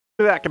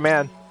Do that,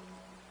 command.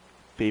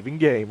 Saving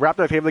game.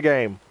 Raptor, save the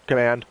game.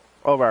 Command.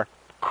 Over.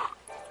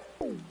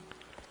 Do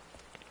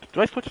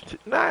I switch?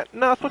 Nah,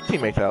 no, let's switch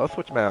teammates out. Let's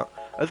switch them out.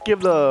 Let's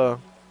give the...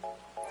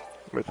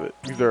 Where's it?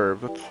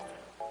 Reserve. Let's...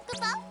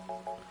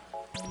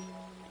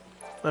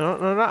 No,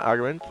 not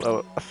arguments.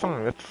 Oh, a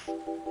song. Let's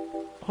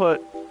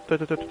put...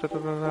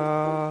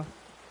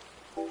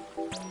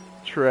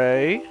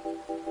 Trey.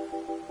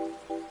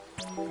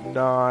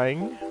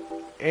 9.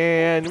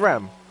 And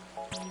Rem.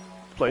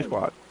 Play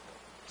squad.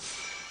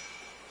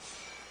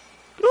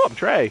 Ooh, I'm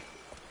Trey.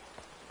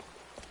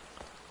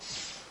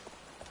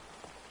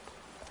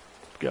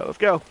 Let's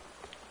go.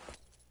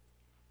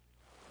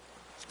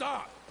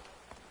 Stop!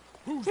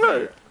 Who's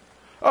there?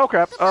 Oh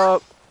crap.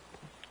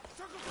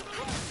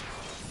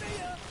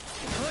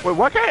 Wait,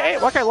 why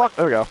can't I lock?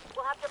 There we go.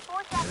 We'll have to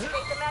force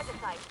activate the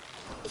magicite.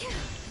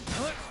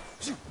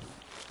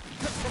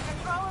 The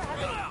controller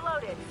has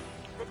exploded.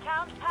 The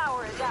town's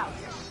power is out.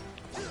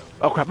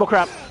 Oh crap! Oh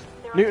crap!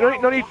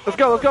 No need. Let's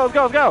go!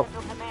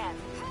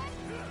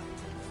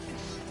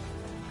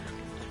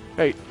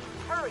 Hey.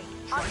 Hurry!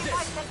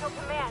 Occupy Central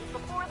Command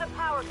before the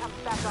power comes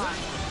back on.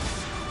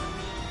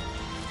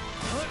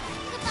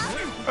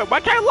 Why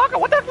can't I lock it?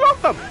 What the heck's wrong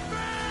with them?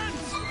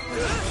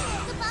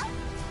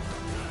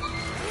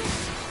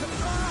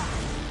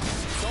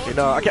 Okay,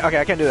 no, I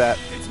can't do that.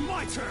 It's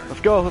my turn.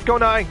 Let's go,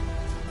 9.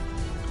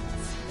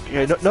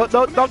 Okay, no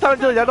time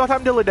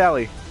to dilly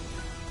dally.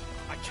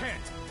 I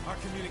can't. Our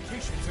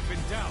communications have been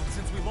down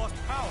since we lost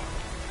power.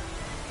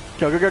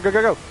 Go. Damn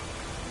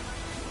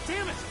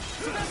it!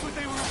 So that's what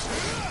they were.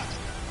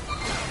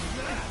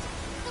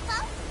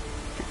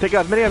 Take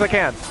out as many as I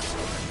can.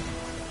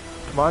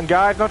 Come on,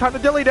 guys, no time to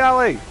dilly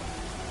dally.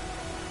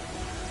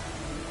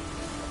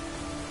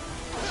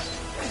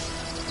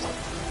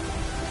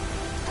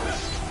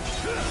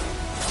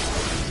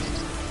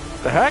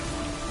 The heck?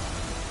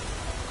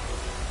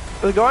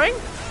 Is it going?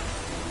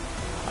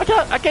 I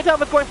can't tell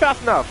if it's going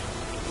fast enough.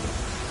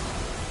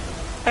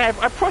 Hey,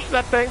 I pushed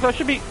that thing, so it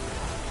should be...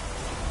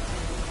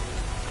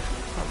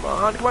 Come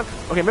on.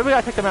 Okay, maybe I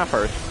gotta take them out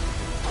first.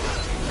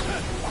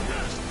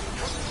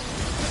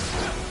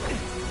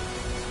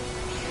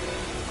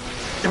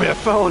 Give me the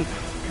phone.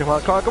 Come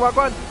on.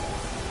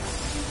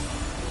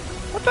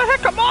 What the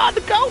heck? Come on,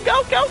 go.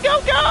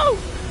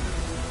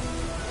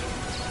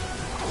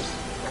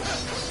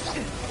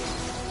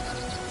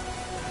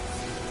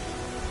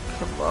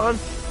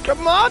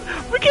 Come on.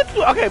 We can,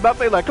 okay, but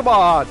like, come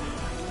on.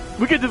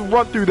 We can just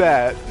run through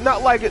that.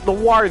 Not like the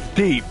water's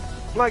deep.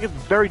 Not like it's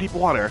very deep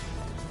water.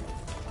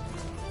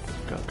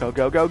 Go.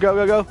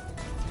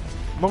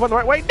 Move on the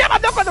right way. Damn,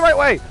 I'm not going the right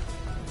way.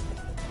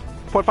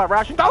 0.5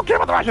 rations. Don't care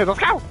about the rations. Let's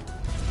go.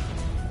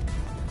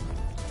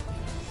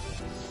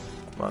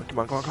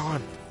 Come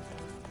on.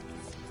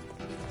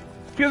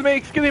 Excuse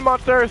me,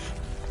 monsters.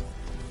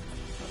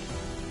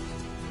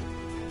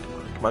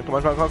 Come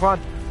on.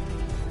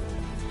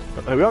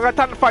 We don't got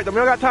time to fight them. We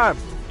don't got time.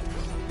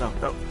 No.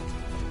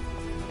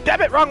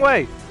 Damn it, wrong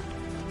way.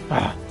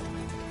 But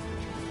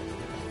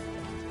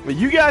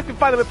you guys can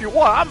fight them if you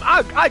want.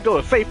 I go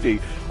to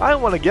safety. I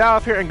want to get out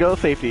of here and go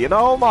to safety. And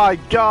oh my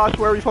gosh,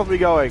 where are we supposed to be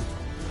going?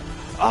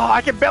 Oh,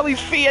 I can barely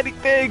see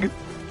anything.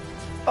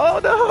 Oh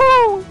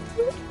no.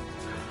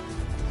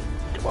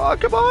 Come on.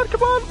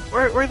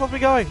 Where are you supposed to be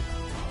going?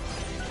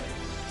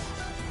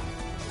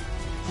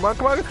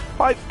 Come on.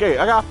 Okay,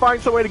 I gotta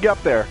find some way to get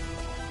up there.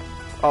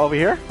 Oh, over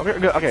here?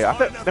 Okay,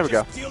 there we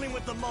go. Dealing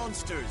with the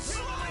monsters.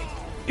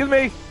 Excuse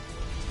me.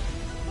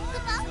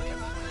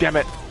 Damn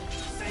it.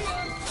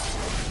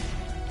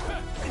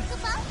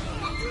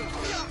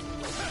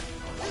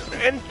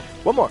 And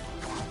one more.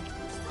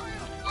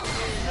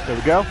 There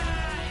we go.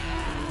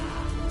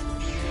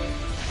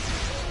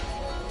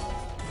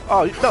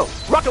 Oh, no.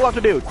 Rocket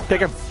launcher dude.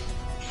 Take him.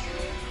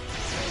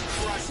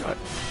 Right.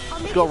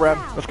 Let's go,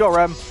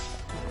 Rem.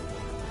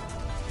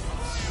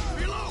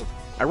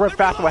 I run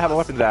fast when I have my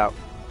weapons out.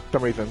 For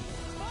some reason.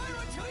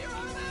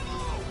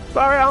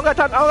 Sorry, I don't got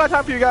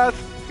time for you guys.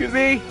 Excuse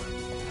me.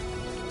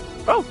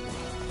 Oh.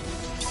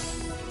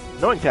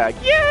 Knowing tag.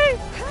 Yay!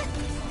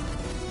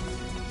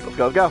 Let's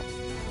go.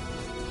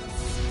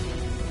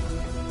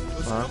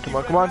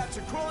 Come on.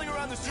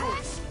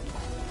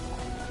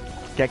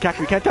 Can't catch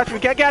me.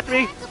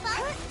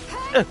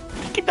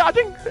 Keep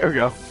dodging. There we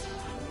go.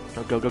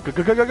 Go.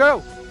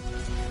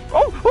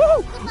 Oh,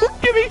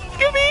 excuse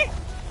me.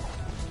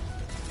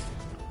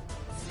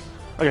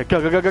 Okay, go.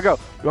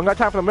 We don't got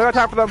time for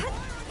them.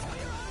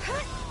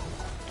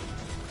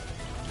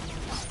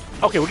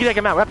 Okay, we can take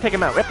him out. We have to take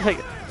him out.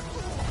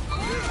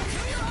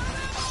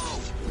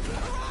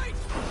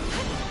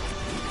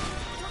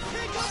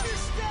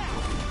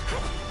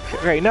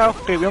 Okay, no.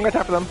 Okay, we don't got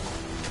time for them.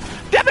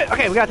 Damn it!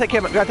 Okay, we gotta take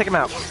him out. Good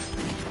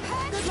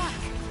luck.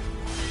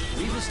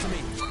 Leave this to me.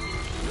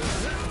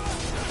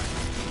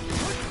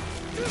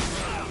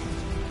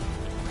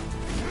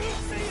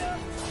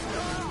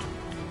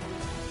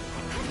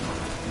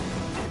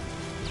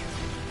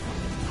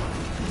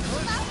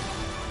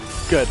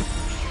 Good.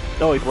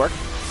 Always works.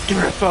 Give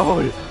me your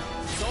phone.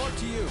 It's all up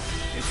to you.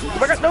 It's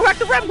my god, no, back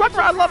to Rem!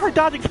 I love her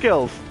dodging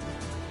skills!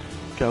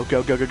 Go,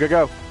 go, go, go, go,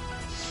 go!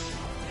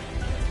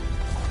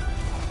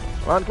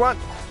 Come on, come on!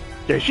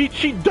 Yeah,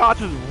 she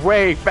dodges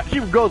way fast. She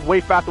goes way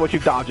faster when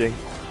she's dodging.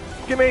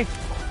 Give me!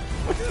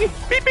 Beep,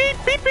 beep,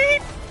 beep,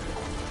 beep!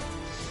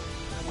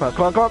 Come on,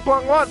 come on, come on, come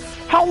on, come on!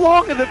 How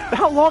long is it?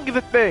 How long is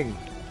this thing?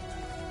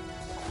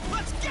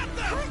 Let's get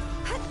them!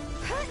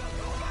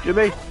 Give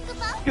me!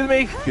 Give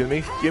me! Give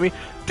me! Give me!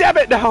 Damn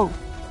it! No!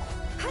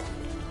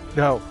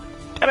 No!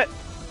 Damn it!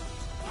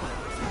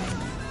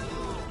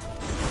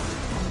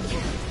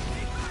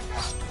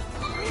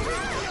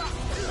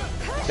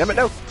 Damn it!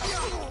 No!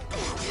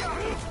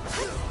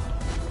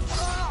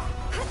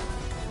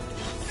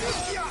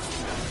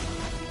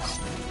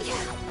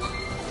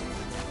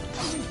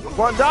 Come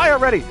on, die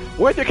already!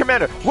 Where's your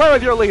commander? Where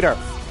is your leader?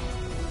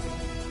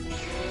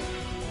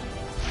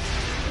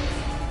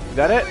 Is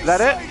that it? Is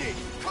that it?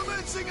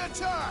 Commencing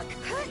attack!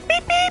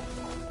 Beep beep!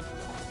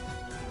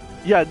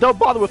 Yeah, don't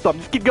bother with them.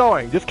 Just keep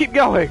going. Just keep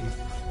going.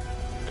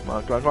 Come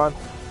on, come on, come on.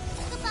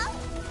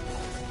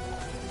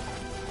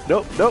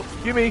 Nope, nope.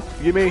 Give me.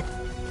 Give me.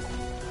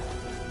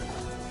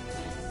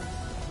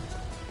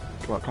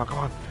 Come on, come on, come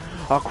on.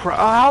 Oh, crap.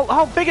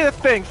 How big is this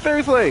thing?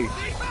 Seriously.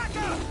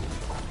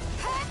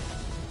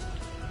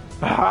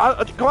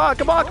 Come on,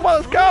 come on, come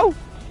on. Let's go.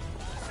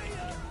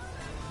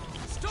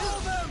 Stall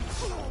them!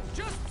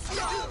 Just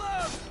stall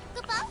them!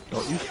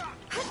 Don't you...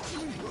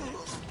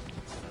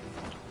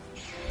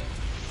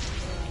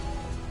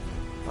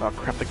 Oh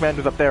crap, the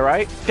commander's up there,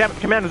 right? Damn it, the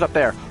commander's up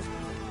there.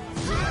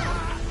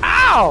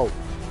 Ow!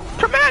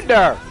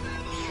 Commander!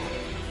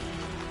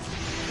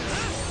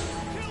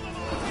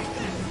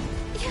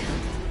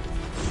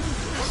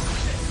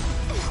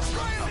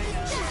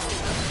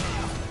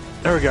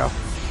 There we go.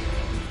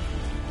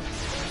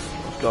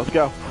 Let's go, let's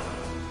go.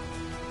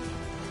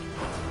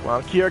 Come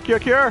on, cure, cure,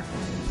 cure!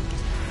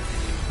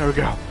 There we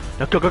go.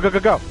 Now go, go, go, go,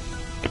 go!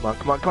 Come on,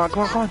 come on, come on,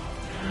 come on, come on!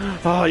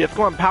 Oh yes,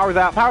 come on, powers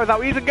out,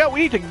 we need to go,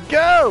 we need to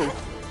go!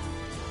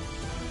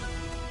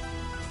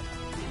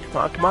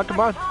 Come on, come on, come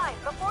on.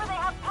 Before they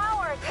have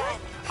power again.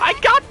 I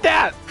got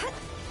that!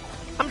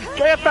 I'm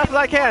going as fast as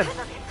I can.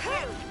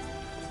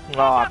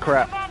 Aw,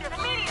 crap.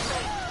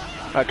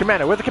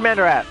 Commander, where's the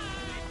commander at?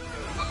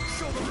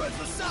 Show the Reds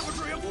the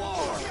savagery of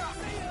war!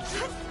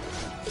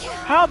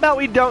 How about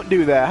we don't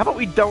do that? How about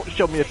we don't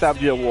show me the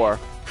savagery of war?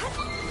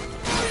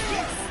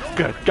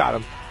 Good, got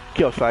him.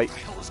 Kill site. What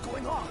the hell is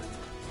going on?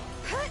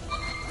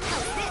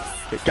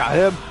 Okay, got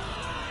him.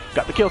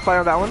 Got the kill site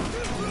on that one.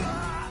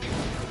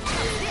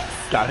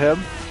 Got him.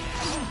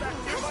 Back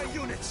nearby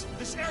units!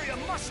 This area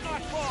must not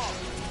fall!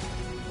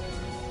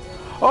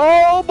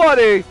 Oh,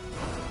 buddy!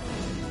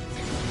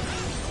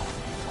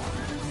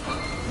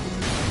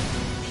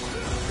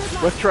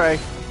 Where's Trey?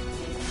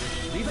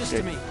 Leave this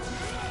to me.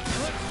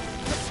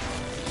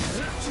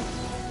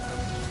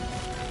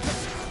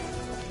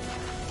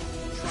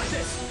 Try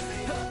this!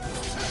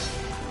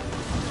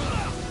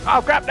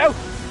 Oh crap, no!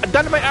 A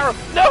dynamite arrow!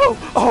 No!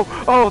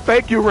 Oh,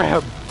 thank you,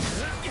 Ram!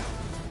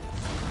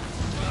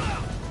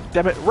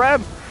 Damn it,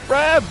 Ram!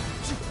 Ram!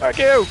 Thank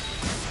you!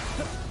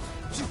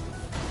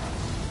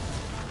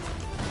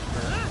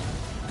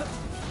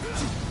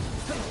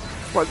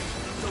 What?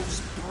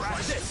 Those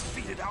brats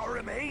defeated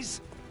our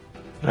MAs?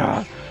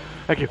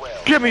 Thank you.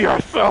 Give me your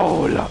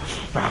soul!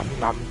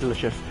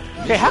 Delicious.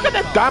 Hey, how come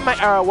that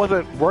dynamite arrow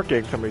wasn't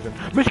working for some reason?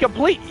 Mission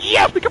complete!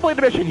 Yes! We completed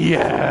the mission!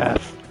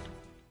 Yes!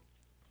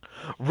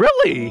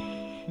 Really?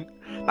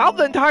 That was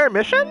the entire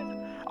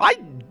mission? I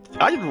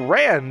just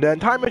ran the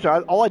entire mission.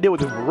 All I did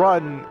was just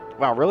run.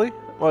 Wow, really?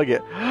 What did I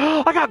get?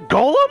 I got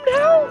Golem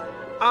now?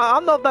 I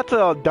don't know if that's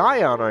a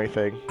Dion or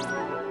anything.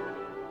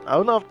 I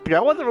don't know if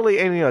that wasn't really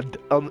any of the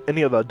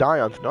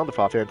Dions in other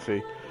Final Fantasy.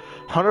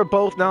 100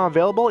 bows now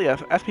available?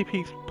 Yes,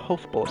 SPP's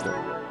post bulletin.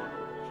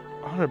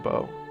 100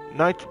 bow.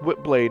 Knight's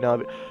Whip Blade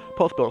now.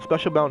 Post bulletin.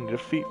 Special bounty.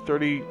 Defeat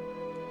 37.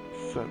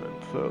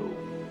 So.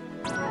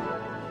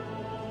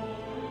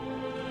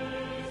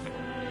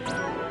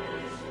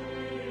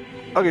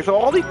 Okay, so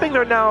all these things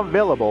are now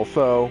available,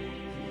 so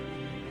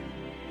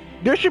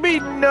there should be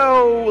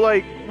no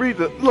like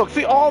reason. Look,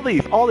 see all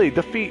these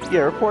defeat,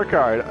 yeah, report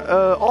card.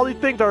 All these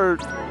things are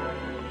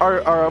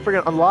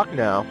freaking unlocked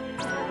now.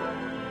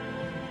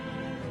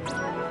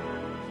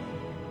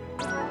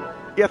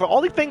 Yeah, so all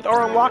these things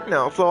are unlocked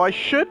now, so I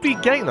should be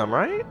getting them,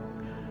 right?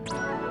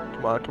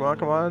 Come on, come on,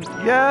 come on.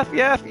 Yes,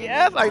 yes,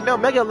 yes. I know,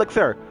 Mega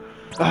Elixir.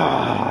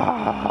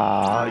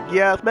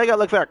 Yes, Mega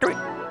Elixir. Come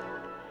here.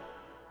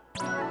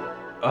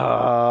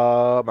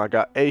 Oh my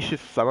god, Aces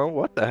Summer,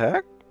 what the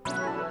heck?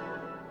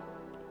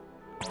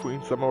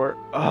 Queen Summer,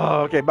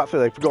 oh, okay, about to say,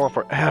 like, going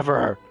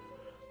forever.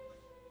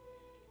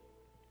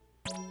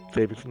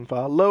 Saving some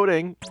file,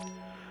 loading.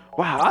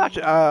 Wow,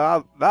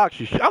 that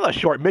was a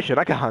short mission,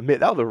 I gotta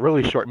admit, that was a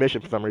really short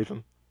mission for some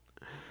reason.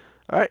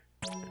 Alright,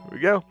 here we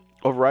go.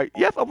 Overwrite,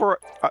 yes, overwrite.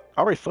 I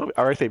already saved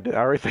it,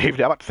 I'm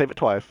about to save it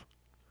twice. Is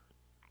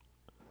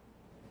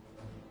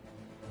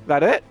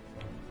that it?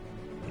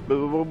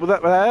 Was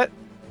that it?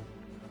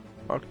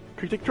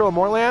 Can you take control of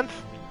more lands?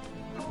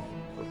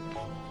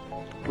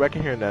 Go back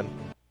in here then.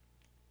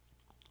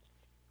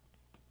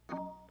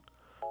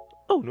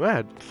 Oh, new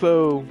ad.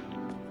 So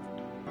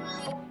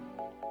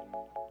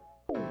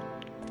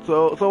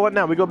what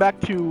now? We go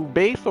back to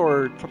base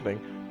or something?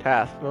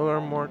 Task.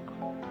 No more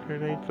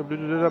grenades.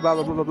 Blah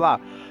blah blah blah blah.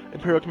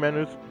 Imperial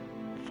commanders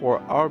for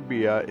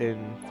Arbia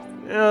in.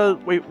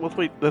 Wait. Let's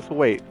wait. Let's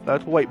wait.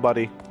 Let's wait,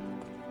 buddy.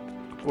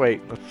 Let's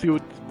wait. Let's see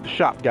what the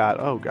shop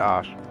got. Oh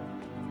gosh.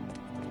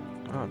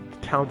 Oh, the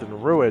town's in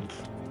ruins.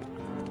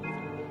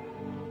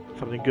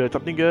 Something good.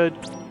 Something good.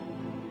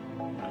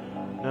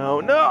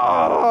 No,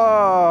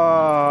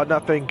 no,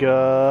 nothing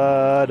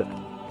good.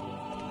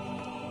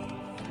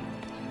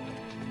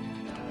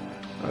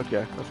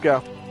 Okay, let's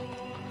go.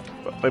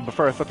 But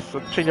first, let's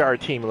change out our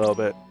team a little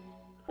bit.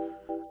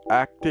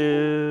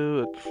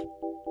 Active. Let's.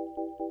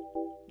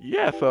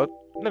 Yeah. So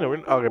no, we're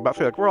okay. About to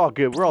say like we're all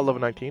good. We're all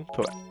level 19.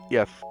 So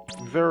yes,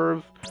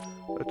 reserves.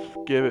 Let's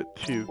give it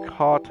to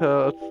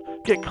Kata. Let's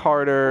get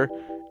Carter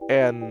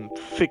and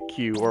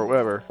Siku or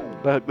whatever.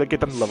 Let's get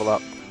them to level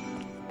up.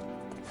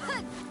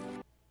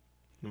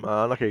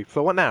 Okay,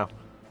 so what now?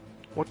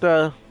 What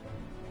the?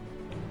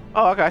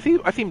 Oh, okay.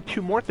 I see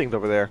 2 more things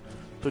over there.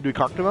 So do we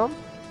conquer them?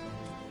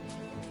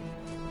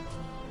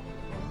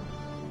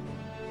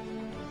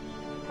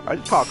 I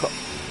just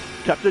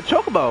captured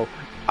Chocobo.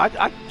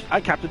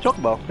 I captured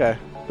Chocobo. Okay,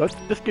 let's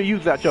just go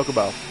use that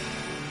Chocobo.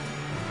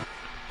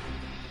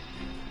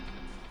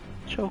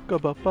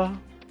 Chocobo.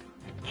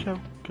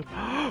 Chocobo.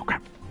 Oh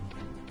crap!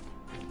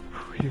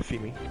 He didn't see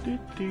me.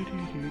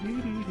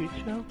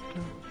 Chocobo.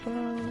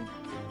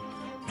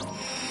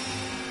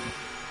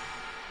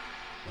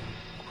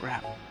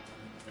 Crap.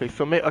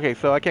 Okay,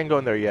 so I can't go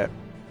in there yet.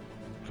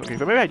 Okay,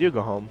 so maybe I do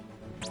go home.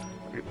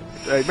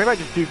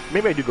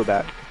 Maybe I do go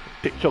back.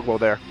 Take Chocobo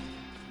there.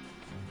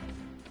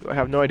 I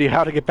have no idea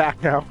how to get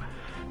back now.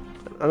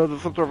 I know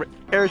there's some sort of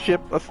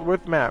airship. Where's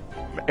the map?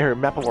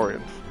 Map of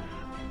Orions.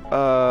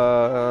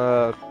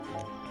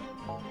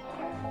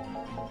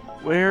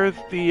 Where's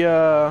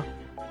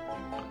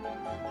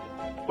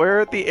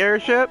the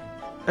airship?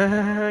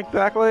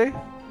 Exactly.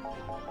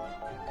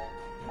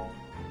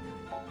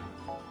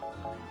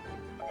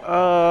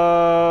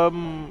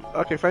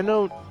 Okay, so I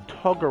know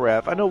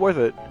Togarev. I know where's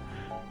it.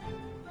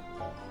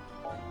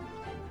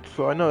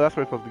 So I know that's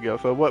where it's supposed to go.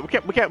 So what? We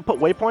can't put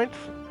waypoints.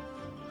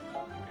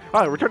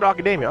 Oh, return to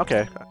Academia.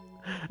 Okay.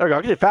 There we go.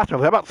 I can get faster.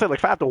 I'm about to say like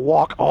if I have to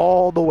walk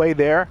all the way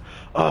there.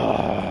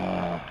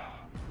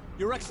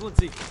 Your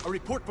Excellency, a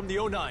report from the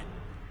O9.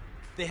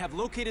 They have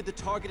located the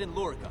target in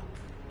Lorica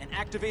and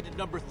activated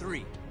number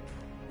 3.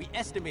 We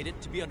estimate it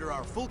to be under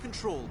our full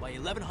control by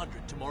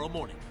 1100 tomorrow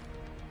morning.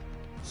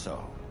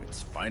 So,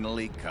 it's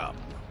finally come.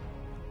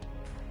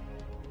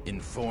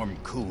 Inform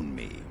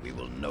Kunmi we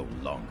will no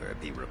longer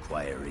be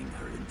requiring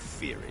her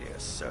inferior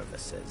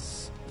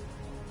services.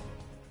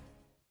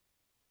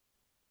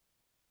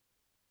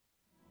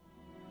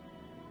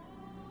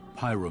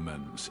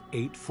 Pyromans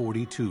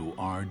 842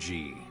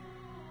 RG.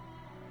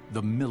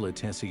 The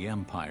Militesi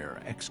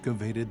Empire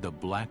excavated the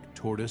Black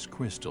Tortoise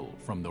Crystal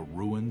from the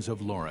ruins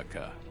of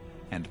Lorica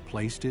and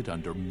placed it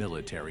under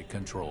military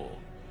control.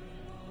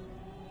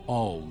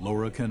 All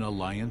Lorican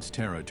Alliance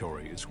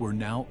territories were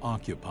now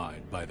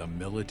occupied by the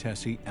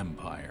Militesi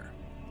Empire,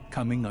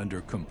 coming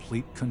under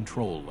complete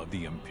control of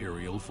the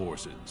Imperial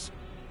forces.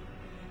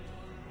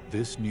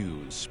 This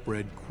news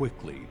spread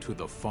quickly to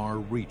the far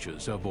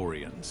reaches of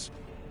Orions,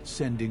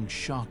 sending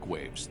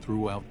shockwaves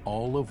throughout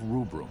all of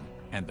Rubrum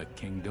and the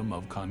Kingdom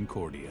of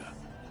Concordia.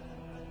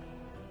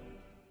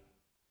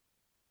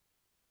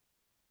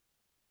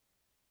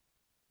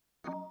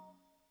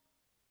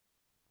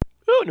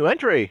 Ooh, new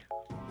entry.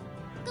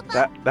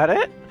 That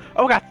it?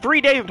 Oh, we got 3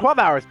 days and 12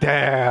 hours.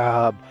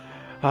 Damn.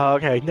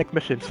 Okay, next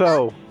mission.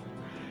 So,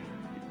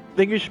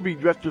 think you should be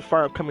dressed as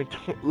far upcoming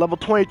level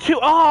 22.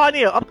 Oh, I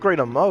need to upgrade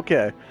them.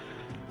 Okay.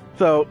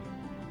 So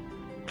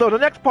the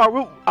next part,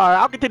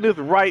 I'll continue this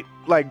right.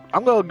 Like,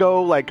 I'm gonna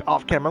go like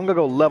off camera. I'm gonna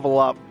go level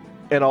up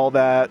and all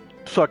that,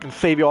 so I can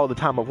save you all the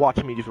time of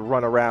watching me just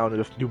run around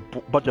and just do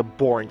a bunch of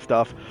boring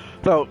stuff.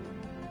 So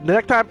the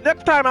next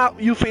time out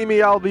you see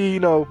me, I'll be,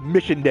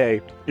 mission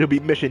day. It'll be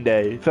mission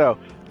day. So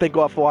thank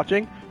you all for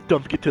watching.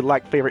 Don't forget to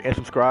like, favorite, and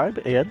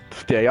subscribe, and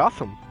stay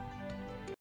awesome.